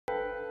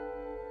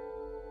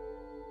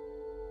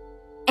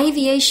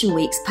Aviation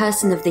Week's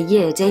Person of the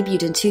Year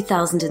debuted in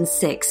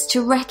 2006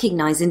 to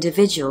recognize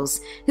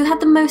individuals who had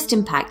the most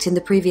impact in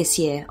the previous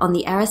year on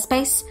the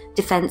aerospace,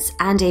 defense,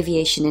 and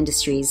aviation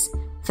industries,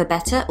 for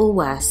better or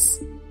worse.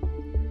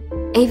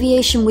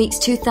 Aviation Week's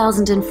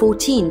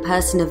 2014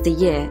 Person of the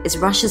Year is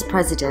Russia's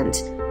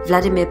President,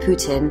 Vladimir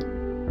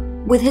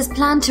Putin. With his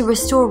plan to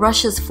restore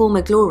Russia's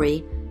former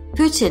glory,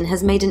 Putin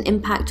has made an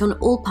impact on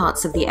all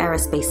parts of the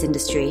aerospace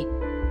industry,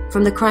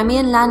 from the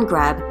Crimean land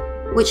grab,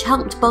 which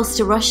helped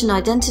bolster Russian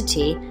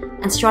identity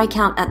and strike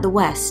out at the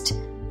West,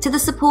 to the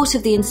support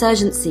of the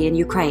insurgency in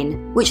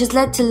Ukraine, which has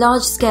led to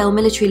large-scale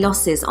military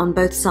losses on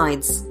both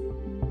sides.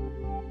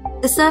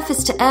 The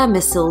surface-to-air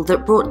missile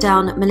that brought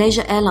down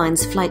Malaysia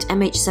Airlines flight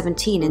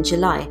MH17 in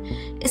July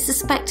is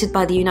suspected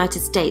by the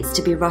United States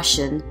to be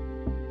Russian.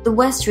 The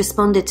West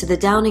responded to the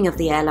downing of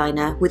the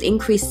airliner with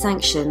increased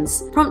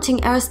sanctions, prompting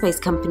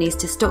aerospace companies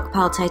to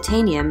stockpile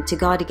titanium to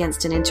guard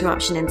against an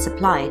interruption in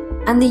supply.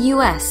 And the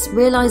US,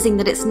 realizing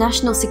that its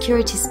national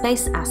security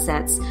space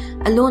assets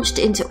are launched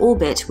into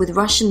orbit with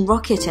Russian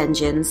rocket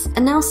engines,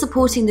 are now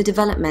supporting the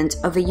development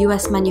of a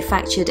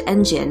US-manufactured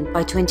engine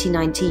by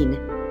 2019.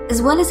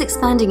 As well as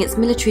expanding its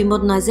military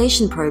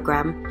modernization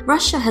program,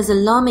 Russia has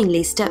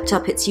alarmingly stepped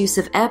up its use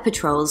of air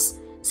patrols,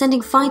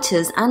 sending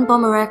fighters and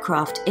bomber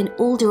aircraft in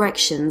all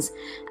directions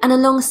and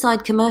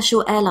alongside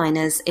commercial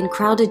airliners in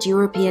crowded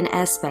European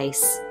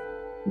airspace.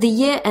 The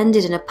year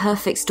ended in a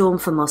perfect storm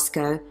for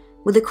Moscow,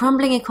 with a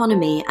crumbling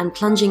economy and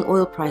plunging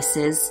oil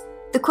prices.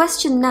 The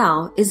question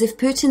now is if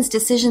Putin's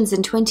decisions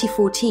in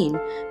 2014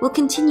 will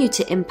continue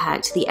to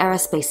impact the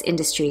aerospace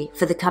industry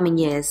for the coming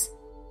years.